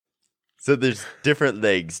So there's different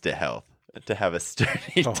legs to health. To have a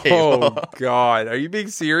sturdy table. Oh, God. Are you being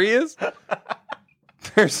serious?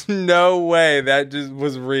 There's no way that just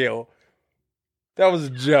was real. That was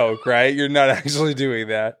a joke, right? You're not actually doing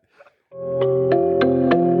that.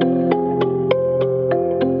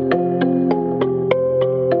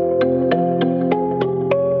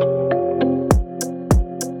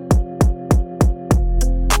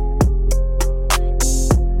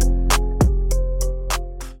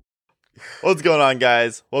 What's going on,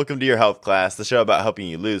 guys? Welcome to your health class, the show about helping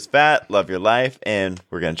you lose fat, love your life, and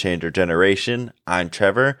we're going to change our generation. I'm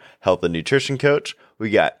Trevor, health and nutrition coach. We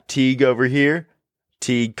got Teague over here,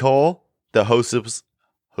 Teague Cole, the hostess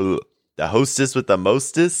with the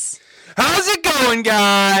mostest. How's it going,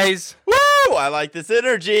 guys? Woo! I like this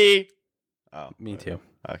energy. Oh, Me too.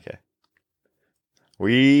 okay.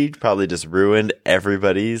 We probably just ruined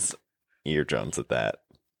everybody's eardrums with that.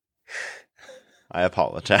 I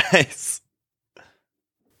apologize.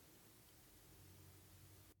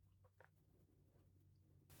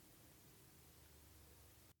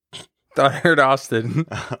 Thought I heard Austin.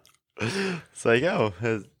 It's like, oh,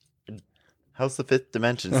 how's the fifth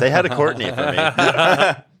dimension? Say hi to Courtney for me.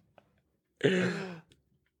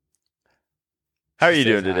 How are you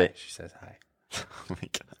doing today? She says hi. Oh my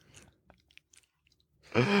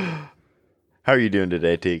God. How are you doing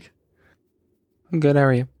today, Teague? I'm good. How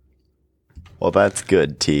are you? Well, that's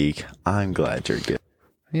good, Teague. I'm glad you're good.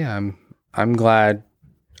 Yeah, I'm glad.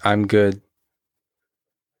 I'm good.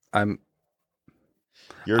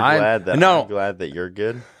 You're glad that no. I'm glad that you're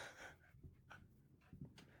good?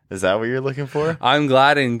 Is that what you're looking for? I'm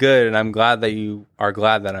glad and good, and I'm glad that you are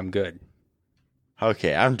glad that I'm good.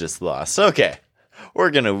 Okay, I'm just lost. Okay.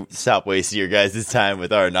 We're going to stop wasting your guys' time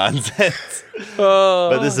with our nonsense.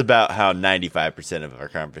 But this is about how 95% of our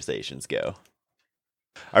conversations go.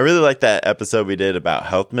 I really like that episode we did about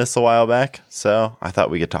health myths a while back, so I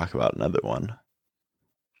thought we could talk about another one.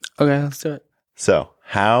 Okay, let's do it. So,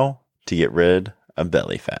 how to get rid of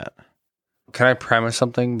belly fat. Can I premise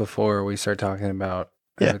something before we start talking about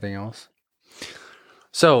everything else?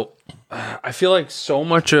 So, I feel like so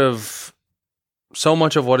much of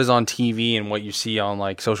what is on TV and what you see on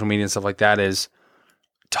like social media and stuff like that is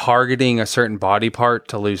targeting a certain body part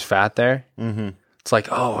to lose fat there. Mm-hmm. It's like,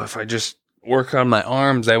 oh, if I just work on my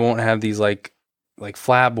arms, I won't have these like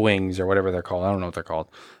flab wings or whatever they're called. I don't know what they're called.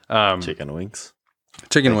 Chicken wings.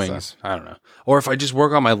 Chicken wings. I don't know. Or if I just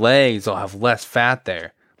work on my legs, I'll have less fat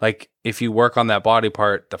there. Like if you work on that body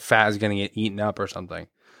part, the fat is going to get eaten up or something.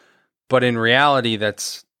 But in reality,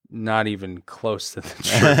 that's not even close to the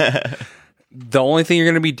truth. The only thing you're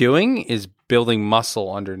going to be doing is building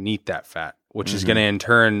muscle underneath that fat, which is going to in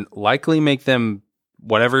turn likely make them,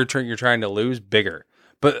 whatever you're trying to lose, bigger.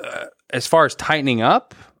 But as far as tightening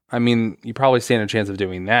up, I mean, you probably stand a chance of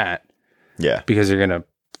doing that. Yeah. Because you're going to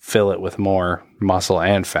fill it with more muscle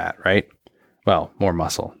and fat, right? Well, more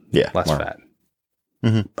muscle. Yeah. Less fat.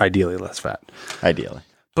 Mm-hmm. Ideally, less fat. Ideally.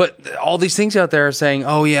 But all these things out there are saying,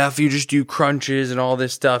 oh, yeah, if you just do crunches and all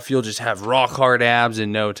this stuff, you'll just have rock hard abs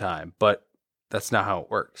in no time. But that's not how it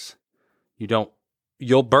works.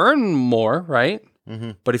 You'll burn more, right?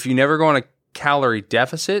 Mm-hmm. But if you never go on a calorie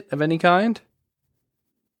deficit of any kind,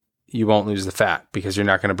 you won't lose the fat because you're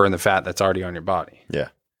not going to burn the fat that's already on your body. Yeah.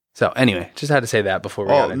 So anyway, just had to say that before we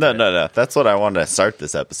got into it. No. That's what I wanted to start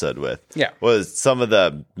this episode with. Yeah. Was some of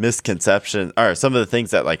the misconception or some of the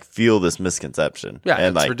things that like fuel this misconception. Yeah, and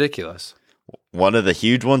it's like ridiculous. one of the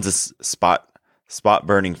huge ones is spot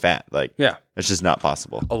burning fat. Like, Yeah. it's just not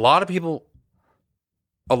possible. A lot of people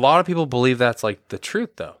believe that's like the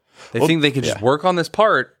truth though. They think they could just work on this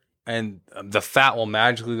part and the fat will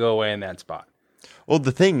magically go away in that spot. Well,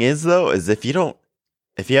 the thing is though, is if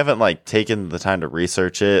you haven't like taken the time to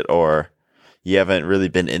research it or you haven't really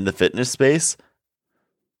been in the fitness space,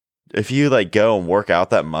 if you like go and work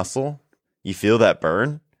out that muscle, you feel that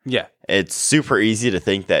burn. Yeah. It's super easy to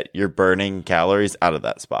think that you're burning calories out of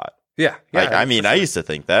that spot. Yeah. Like, I mean, I used to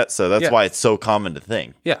think that, so that's why it's so common to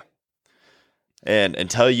think. Yeah. And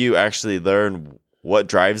until you actually learn what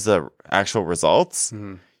drives the actual results,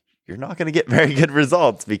 you're not going to get very good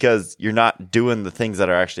results because you're not doing the things that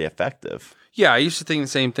are actually effective. Yeah, I used to think the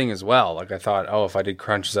same thing as well. Like I thought, oh, if I did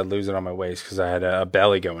crunches, I'd lose it on my waist because I had a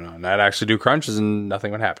belly going on. I'd actually do crunches and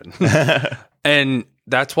nothing would happen. And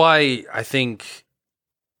that's why I think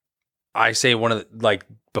I say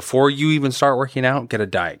before you even start working out, get a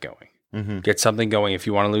diet going. Mm-hmm. Get something going if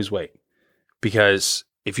you want to lose weight. Because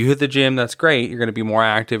if you hit the gym, that's great. You're going to be more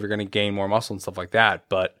active. You're going to gain more muscle and stuff like that.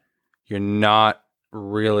 But you're not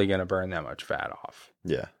really going to burn that much fat off.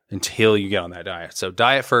 Yeah. Until you get on that diet. So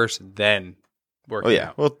diet first, then working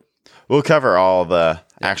out. Well, We'll cover all the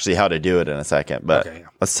actually how to do it in a second, but Okay, yeah.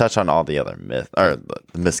 let's touch on all the other the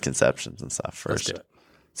misconceptions and stuff Let's first. do it.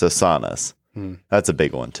 So saunas, that's a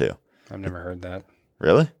big one too. I've never heard that.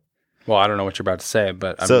 Really? Well, I don't know what you're about to say,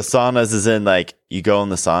 but So saunas is in like you go in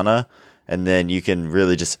the sauna and then you can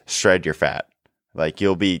really just shred your fat. Like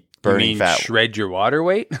you'll be burning you mean fat. shred your water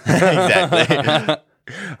weight? Exactly.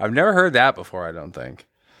 I've never heard that before, I don't think.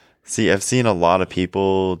 See, I've seen a lot of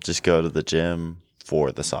people just go to the gym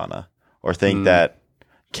for the sauna or think that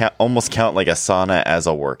almost count like a sauna as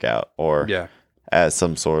a workout or Yeah. as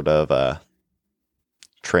some sort of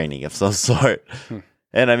training of some sort.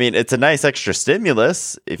 And I mean, it's a nice extra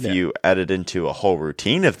stimulus if you add it into a whole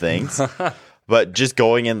routine of things. But just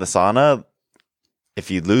going in the sauna,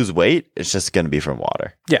 if you lose weight, it's just going to be from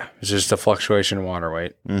water. Yeah, it's just a fluctuation in water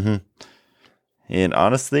weight. And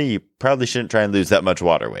honestly, you probably shouldn't try and lose that much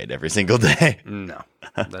water weight every single day. No,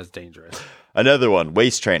 that's dangerous. Another one,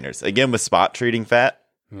 waist trainers. Again, with spot treating fat,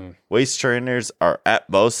 waist trainers are at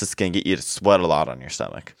most, it's going to get you to sweat a lot on your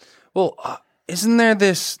stomach. Well, isn't there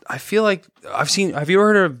this? I feel like have you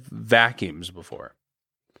ever heard of vacuums before?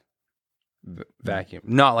 Vacuum,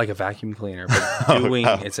 not like a vacuum cleaner, but doing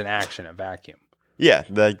it's an action, a vacuum. Yeah,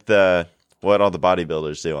 like what all the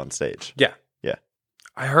bodybuilders do on stage. Yeah. Yeah.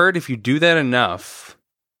 I heard if you do that enough,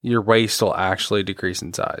 your waist will actually decrease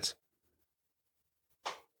in size.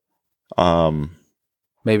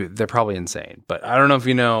 Maybe they're probably insane, but I don't know if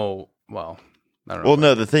you know. Well, I don't know. Well,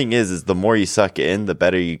 no, the thing is the more you suck in, the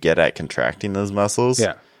better you get at contracting those muscles.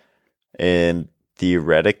 Yeah. And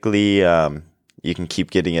theoretically, you can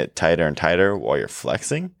keep getting it tighter and tighter while you're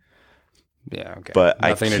flexing. Yeah. Okay. But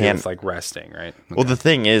nothing I to do can't. with like resting, right? Okay. Well, the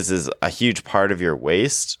thing is a huge part of your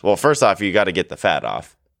waist. Well, first off, you got to get the fat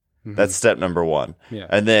off. That's step number one. Yeah.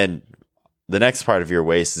 And then the next part of your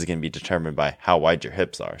waist is going to be determined by how wide your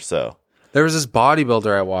hips are. So There was this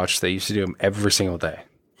bodybuilder I watched that used to do them every single day.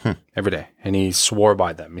 Every day. And he swore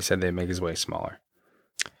by them. He said they make his waist smaller.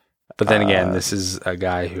 But then again, this is a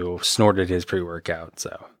guy who snorted his pre-workout,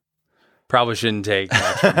 so probably shouldn't take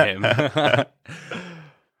much from him.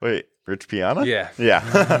 wait, Rich Piana? Yeah.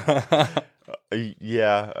 Yeah.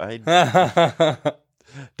 Yeah. I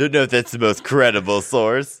don't know if that's the most credible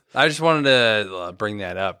source. I just wanted to bring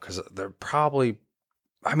that up because they're probably,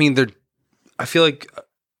 I feel like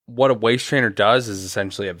what a waist trainer does is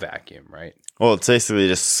essentially a vacuum, right? Well, it's basically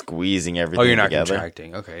just squeezing everything Oh, you're not together.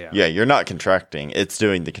 contracting. Okay, yeah. Yeah, you're not contracting. It's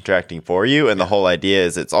doing the contracting for you. And the whole idea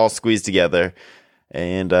is it's all squeezed together.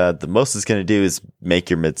 And the most it's going to do is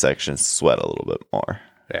make your midsection sweat a little bit more.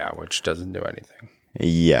 Yeah, which doesn't do anything.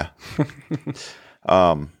 Yeah.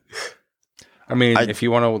 If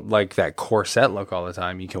you want to like that corset look all the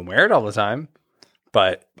time, you can wear it all the time,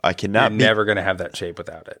 but I cannot you're never going to have that shape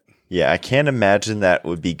without it. Yeah, I can't imagine that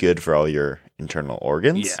would be good for all your internal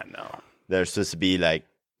organs. Yeah, no. They're supposed to be like,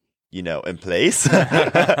 in place. Not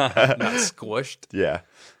squished. Yeah.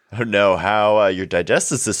 I don't know how your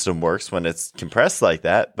digestive system works when it's compressed like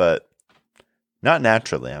that, but not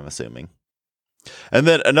naturally, I'm assuming. And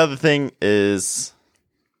then another thing is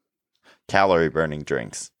calorie burning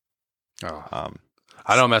drinks. Oh.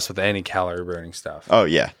 I don't mess with any calorie burning stuff. Oh,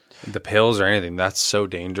 yeah. The pills or anything, that's so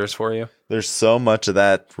dangerous for you. There's so much of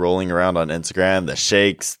that rolling around on Instagram, the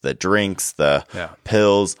shakes, the drinks, the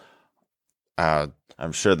pills.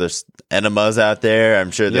 I'm sure there's enemas out there.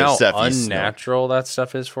 I'm sure there's stuff unnatural that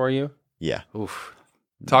stuff is for you. Yeah. Oof.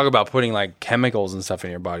 Talk about putting like chemicals and stuff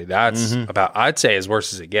in your body. That's about, I'd say, as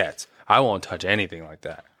worse as it gets. I won't touch anything like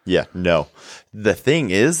that. Yeah, no. The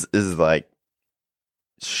thing is like,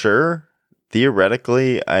 sure,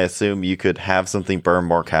 theoretically, I assume you could have something burn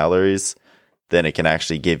more calories than it can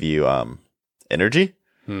actually give you energy.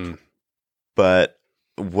 But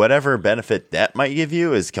whatever benefit that might give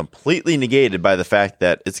you is completely negated by the fact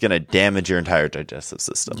that it's going to damage your entire digestive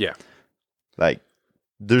system. Yeah. Like,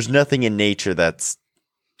 there's nothing in nature that's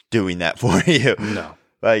doing that for you. No.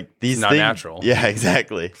 Like, these it's not things, natural. Yeah,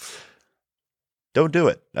 exactly. Don't do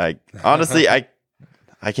it. Like, honestly, I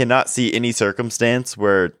cannot see any circumstance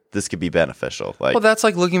where this could be beneficial. Like, well, that's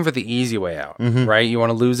like looking for the easy way out, right? You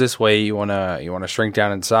want to lose this weight, you want to shrink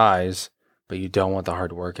down in size, but you don't want the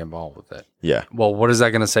hard work involved with it. yeah. Well, what is that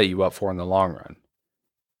going to set you up for in the long run?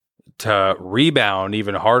 To rebound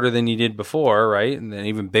even harder than you did before, right? And then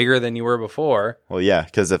even bigger than you were before. Well, yeah,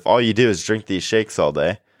 because if all you do is drink these shakes all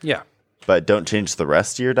day, Yeah. but don't change the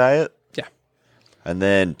rest of your diet, Yeah. and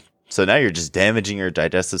then so now you're just damaging your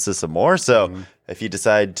digestive system more. So if you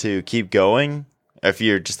decide to keep going, if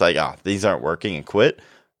you're just like, these aren't working and quit,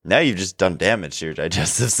 now you've just done damage to your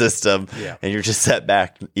digestive system, and you're just set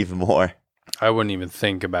back even more. I wouldn't even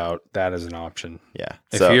think about that as an option. Yeah.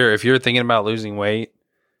 If you're thinking about losing weight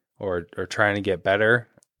or trying to get better,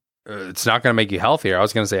 it's not going to make you healthier. I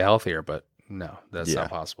was going to say healthier, but no, that's not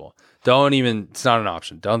possible. It's not an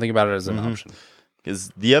option. Don't think about it as an option.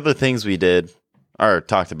 Because the other things we did or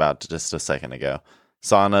talked about just a second ago,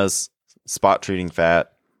 saunas, spot treating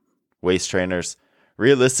fat, waist trainers,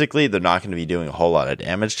 realistically, they're not going to be doing a whole lot of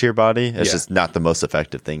damage to your body. It's just not the most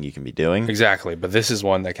effective thing you can be doing. Exactly. But this is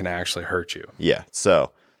one that can actually hurt you. Yeah.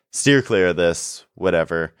 So steer clear of this,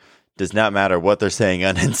 whatever. Does not matter what they're saying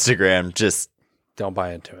on Instagram. Just don't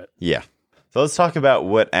buy into it. Yeah. So let's talk about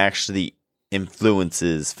what actually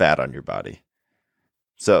influences fat on your body.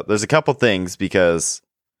 So there's a couple things, because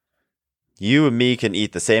you and me can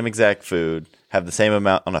eat the same exact food, have the same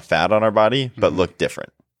amount of fat on our body, but look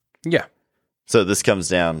different. Yeah. So this comes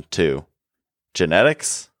down to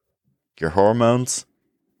genetics, your hormones,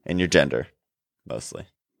 and your gender, mostly.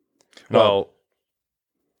 Well,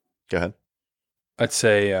 go ahead. I'd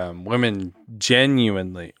say women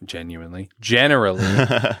generally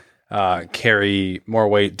carry more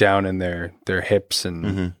weight down in their hips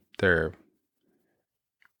and their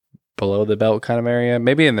below the belt kind of area.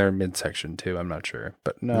 Maybe in their midsection too. I'm not sure,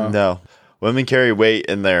 but no. No. Women carry weight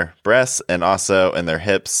in their breasts and also in their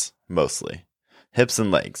hips, mostly. Hips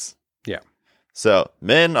and legs. Yeah. So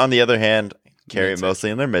men, on the other hand, carry it mostly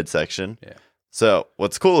in their midsection. Yeah. So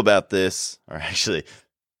what's cool about this, or actually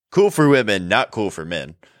cool for women, not cool for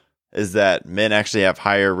men, is that men actually have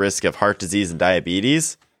higher risk of heart disease and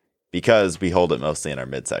diabetes because we hold it mostly in our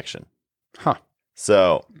midsection. Huh.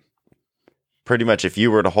 So pretty much if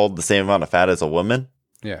you were to hold the same amount of fat as a woman,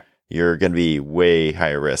 you're going to be way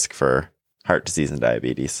higher risk for heart disease and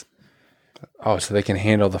diabetes. Oh, so they can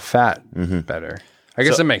handle the fat better. I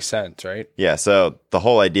guess that makes sense, right? Yeah. So the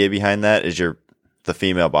whole idea behind that is the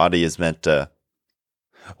female body is meant to.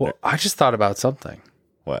 Well, I just thought about something.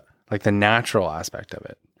 What? Like the natural aspect of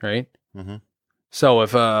it, right? Mm-hmm. So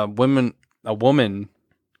if a woman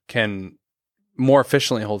can more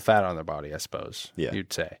efficiently hold fat on their body, I suppose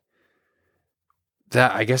you'd say.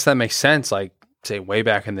 I guess that makes sense. Like, say, way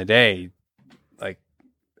back in the day, like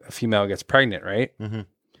a female gets pregnant, right? Mm-hmm.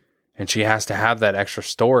 And she has to have that extra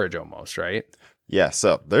storage almost, right? Yeah.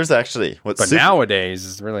 So there's actually nowadays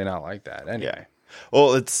it's really not like that anyway. Yeah.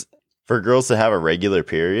 Well, it's for girls to have a regular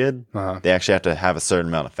period, they actually have to have a certain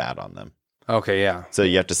amount of fat on them. Okay, yeah. So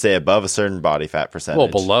you have to stay above a certain body fat percentage. Well,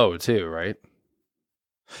 below too, right?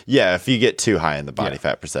 Yeah, if you get too high in the body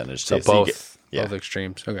fat percentage. So both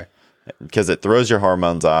extremes. Okay. Because it throws your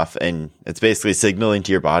hormones off, and it's basically signaling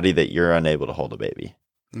to your body that you're unable to hold a baby.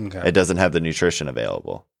 Okay. It doesn't have the nutrition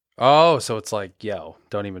available. Oh, so it's like,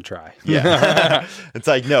 don't even try. Yeah. It's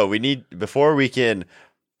like, no, before we can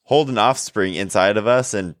hold an offspring inside of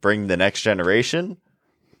us and bring the next generation,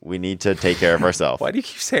 we need to take care of ourselves. Why do you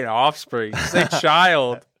keep saying offspring? Say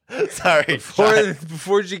child. Sorry.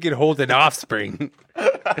 Before she can hold an offspring.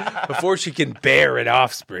 Before she can bear an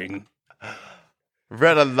offspring. I've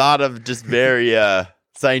read a lot of just very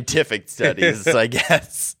scientific studies, I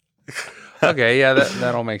guess. Okay, yeah,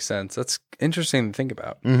 that all makes sense. That's interesting to think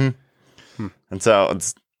about. Mm-hmm. And so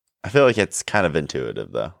I feel like it's kind of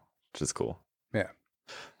intuitive, though, which is cool. Yeah.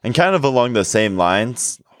 And kind of along those same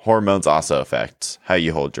lines, hormones also affect how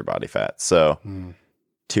you hold your body fat. So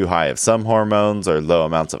too high of some hormones or low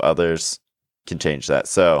amounts of others can change that.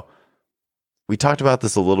 So we talked about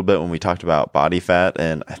this a little bit when we talked about body fat,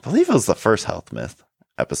 and I believe it was the first Health Myth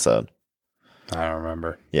episode. I don't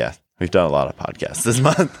remember. Yeah. We've done a lot of podcasts this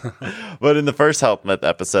month. But in the first Health Myth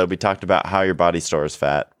episode, we talked about how your body stores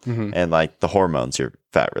fat and like the hormones your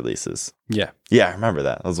fat releases. Yeah. Yeah, I remember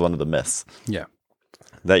that. That was one of the myths. Yeah.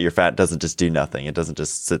 That your fat doesn't just do nothing. It doesn't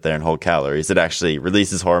just sit there and hold calories. It actually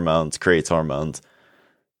releases hormones, creates hormones,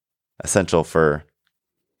 essential for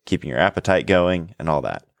keeping your appetite going and all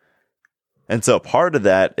that. And so part of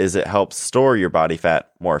that is it helps store your body fat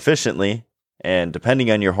more efficiently. And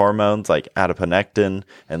depending on your hormones like adiponectin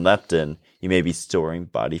and leptin, you may be storing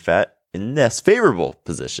body fat in less favorable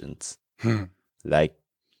positions, like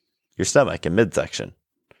your stomach and midsection.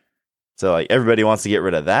 So like everybody wants to get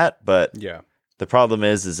rid of that, but the problem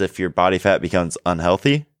is if your body fat becomes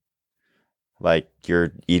unhealthy, like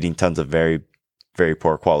you're eating tons of very, very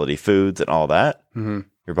poor quality foods and all that,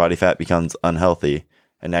 your body fat becomes unhealthy,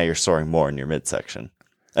 and now you're storing more in your midsection.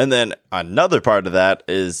 And then another part of that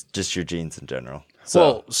is just your genes in general. So,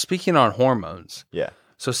 well, speaking on hormones. Yeah.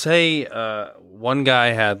 So say one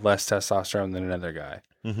guy had less testosterone than another guy.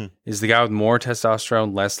 Mm-hmm. Is the guy with more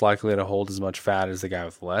testosterone less likely to hold as much fat as the guy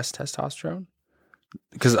with less testosterone?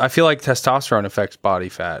 Because I feel like testosterone affects body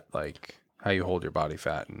fat, like how you hold your body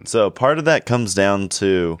fat. So part of that comes down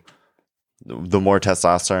to the more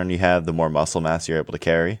testosterone you have, the more muscle mass you're able to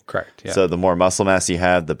carry. Correct. Yeah. So the more muscle mass you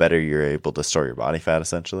have, the better you're able to store your body fat,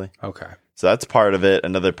 essentially. Okay. So that's part of it.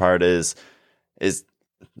 Another part is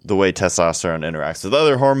the way testosterone interacts with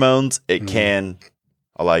other hormones. It can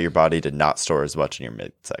allow your body to not store as much in your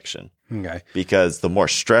midsection. Okay. Because the more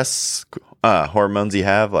stress hormones you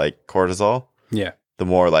have, like cortisol, Yeah. the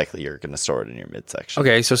more likely you're going to store it in your midsection.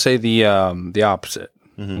 Okay. So say the opposite.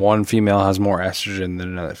 One female has more estrogen than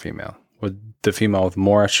another female. Would the female with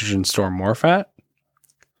more estrogen store more fat?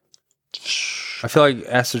 I feel like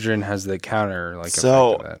estrogen has the counter like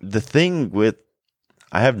So effect of that. the thing with,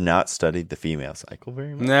 I have not studied the female cycle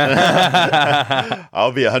very much.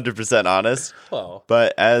 I'll be 100% honest. Well,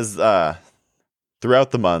 But as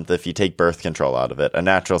throughout the month, if you take birth control out of it, a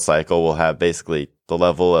natural cycle will have basically the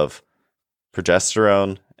level of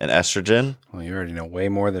progesterone and estrogen. well, you already know way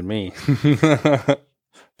more than me.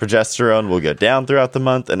 Progesterone will go down throughout the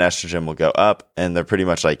month and estrogen will go up, and they're pretty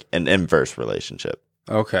much like an inverse relationship.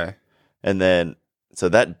 Okay. And then, so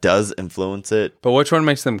that does influence it. But which one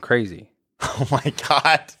makes them crazy? Oh my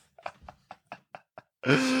God.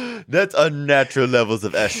 That's unnatural levels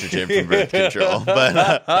of estrogen from birth control.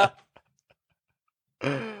 But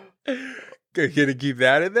Gonna keep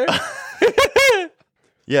that in there?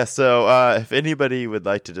 yeah, so if anybody would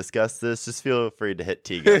like to discuss this, just feel free to hit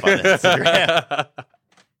Teague up on Instagram.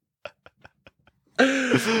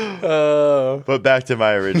 But back to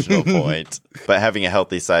my original point. But having a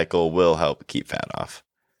healthy cycle will help keep fat off.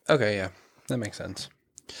 Okay, yeah. That makes sense.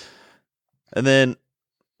 And then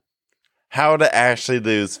how to actually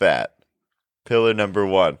lose fat. Pillar number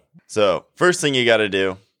 1. So first thing you got to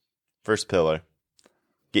do, first pillar,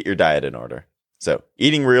 get your diet in order. So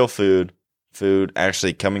eating real food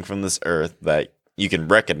actually coming from this earth that you can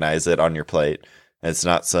recognize it on your plate. And it's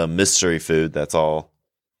not some mystery food that's all,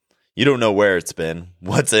 you don't know where it's been,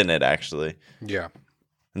 what's in it actually. Yeah.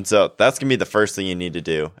 And so that's going to be the first thing you need to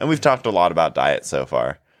do. And we've talked a lot about diet so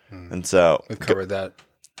far. And so We've covered that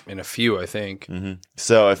in a few, I think.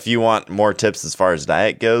 So if you want more tips as far as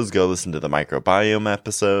diet goes, go listen to the microbiome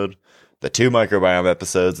episode, the 2 microbiome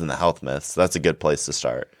episodes, and the health myths. That's a good place to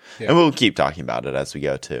start. Yeah. And we'll keep talking about it as we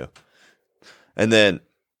go too. And then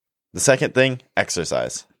the second thing,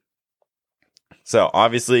 exercise. So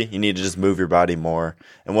obviously you need to just move your body more.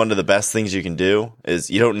 And one of the best things you can do is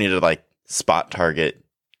you don't need to like spot target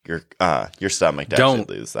your stomach to Don't.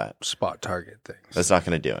 actually lose that. Spot target things. That's not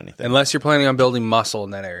going to do anything. Unless you're planning on building muscle in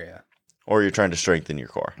that area. Or you're trying to strengthen your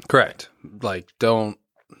core. Correct. Like, don't,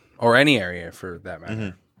 or any area for that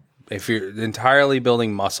matter. If you're entirely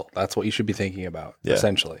building muscle, that's what you should be thinking about,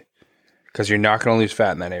 essentially. Because you're not going to lose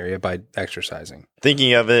fat in that area by exercising.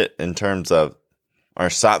 Thinking of it in terms of, or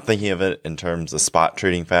stop thinking of it in terms of spot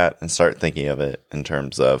treating fat and start thinking of it in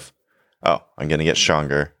terms of, oh, I'm going to get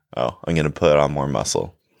stronger. Oh, I'm going to put on more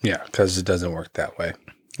muscle. Yeah, because it doesn't work that way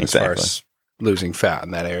as Exactly. far as losing fat in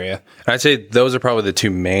that area. And I'd say those are probably the 2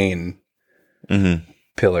 main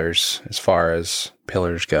pillars as far as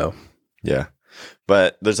pillars go. Yeah.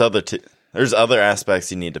 But there's other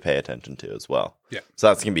aspects you need to pay attention to as well. Yeah. So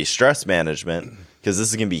that's going to be stress management, because this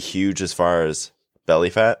is going to be huge as far as belly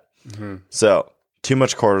fat. So too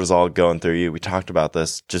much cortisol going through you. We talked about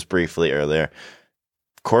this just briefly earlier.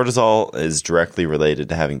 Cortisol is directly related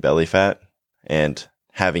to having belly fat and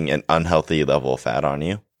having an unhealthy level of fat on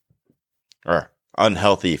you, or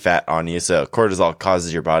unhealthy fat on you. So cortisol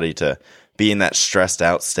causes your body to be in that stressed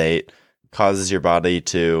out state, causes your body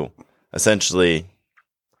to essentially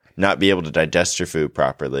not be able to digest your food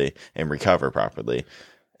properly and recover properly.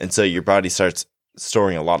 And so your body starts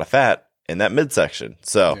storing a lot of fat in that midsection.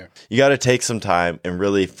 So you got to take some time and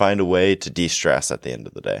really find a way to de-stress at the end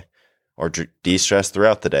of the day, or de-stress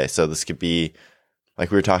throughout the day. So this could be,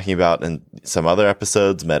 like we were talking about in some other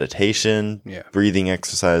episodes, meditation, breathing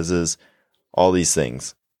exercises, all these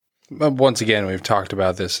things. But once again, we've talked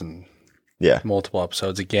about this in multiple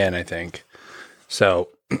episodes again, I think. So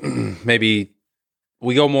maybe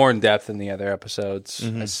we go more in depth in the other episodes.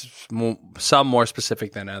 Some more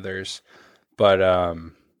specific than others. But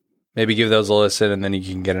maybe give those a listen, and then you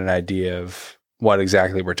can get an idea of what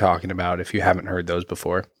exactly we're talking about if you haven't heard those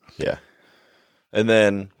before. Yeah. And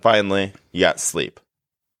then finally, you got sleep.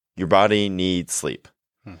 Your body needs sleep.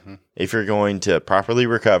 If you're going to properly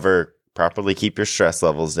recover, properly keep your stress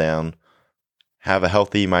levels down, have a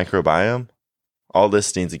healthy microbiome, all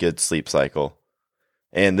this needs a good sleep cycle.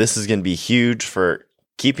 And this is going to be huge for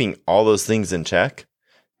keeping all those things in check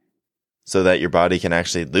so that your body can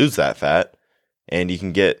actually lose that fat and you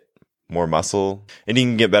can get more muscle and you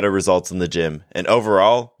can get better results in the gym. And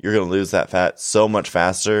overall, you're going to lose that fat so much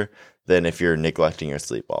faster than if you're neglecting your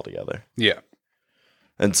sleep altogether. Yeah.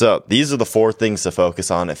 And so these are the 4 things to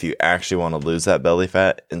focus on if you actually want to lose that belly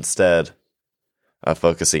fat instead of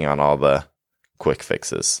focusing on all the quick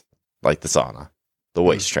fixes like the sauna, the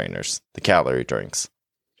waist trainers, the calorie drinks,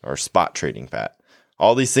 or spot trading fat.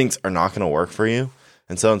 All these things are not going to work for you.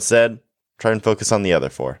 And so instead, try and focus on the other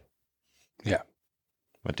 4. Yeah.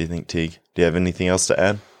 What do you think, Teague? Do you have anything else to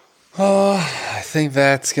add? Oh, I think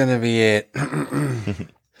that's going to be it.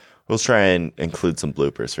 We'll try and include some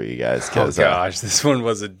bloopers for you guys. Oh, gosh. This one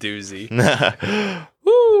was a doozy.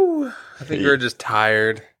 Woo! I think we're just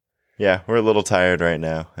tired. Yeah, we're a little tired right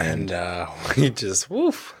now. And we just,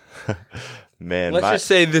 woof. Man, let's just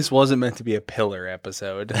say this wasn't meant to be a pillar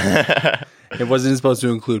episode. It wasn't supposed to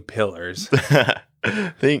include pillars.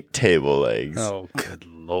 Think table legs. Oh, good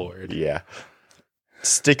Lord. Yeah.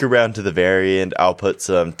 Stick around to the very end. I'll put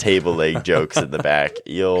some table leg jokes in the back.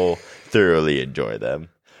 You'll thoroughly enjoy them.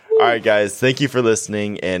 All right, guys. Thank you for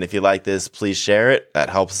listening. And if you like this, please share it. That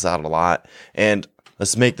helps us out a lot. And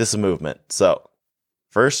let's make this a movement. So,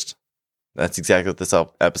 first, that's exactly what this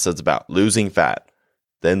episode's about. Losing fat.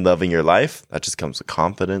 Then loving your life. That just comes with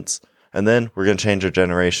confidence. And then we're going to change our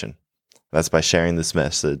generation. That's by sharing this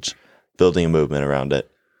message, building a movement around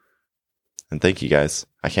it. And thank you, guys.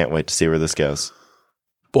 I can't wait to see where this goes.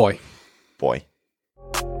 Boy.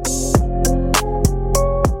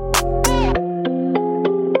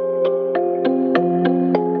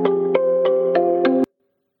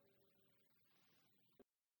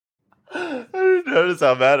 I didn't notice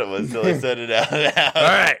how bad it was until I said it out loud. All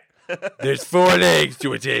right. There's 4 legs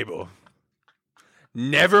to a table.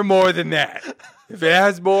 Never more than that. If it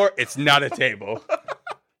has more, it's not a table.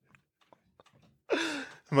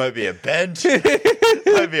 Might be a bench.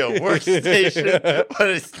 Might be a workstation. But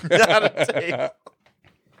it's not a table.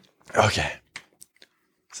 Okay.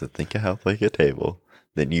 So think of health like a table.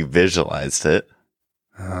 Then you visualized it.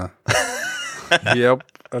 Yep.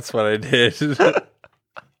 That's what I did.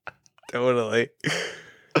 Totally.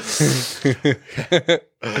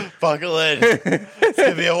 Buckle in. It's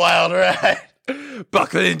going to be a wild ride.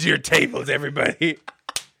 Buckle into your tables, everybody.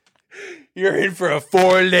 You're in for a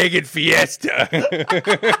 4-legged fiesta.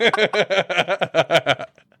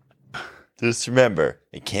 Just remember,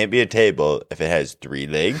 it can't be a table if it has 3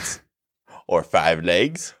 legs, or 5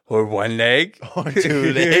 legs, or 1 leg, or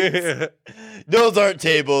 2 legs. Those aren't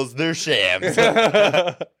tables, they're shams.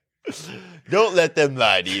 Don't let them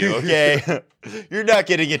lie to you, okay? You're not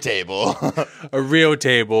getting a table. A real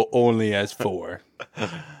table only has 4.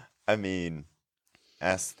 I mean,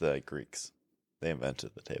 ask the Greeks. They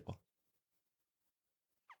invented the table.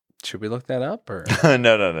 Should we look that up? Or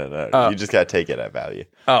No. You just got to take it at value.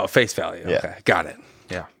 Oh, face value. Yeah. Okay, got it.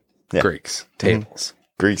 Yeah. Yeah. Greeks, tables.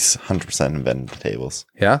 Greeks 100% invented tables.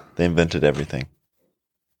 Yeah? They invented everything.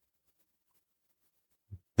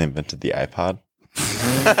 They invented the iPod.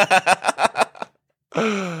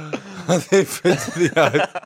 They invented the iPod.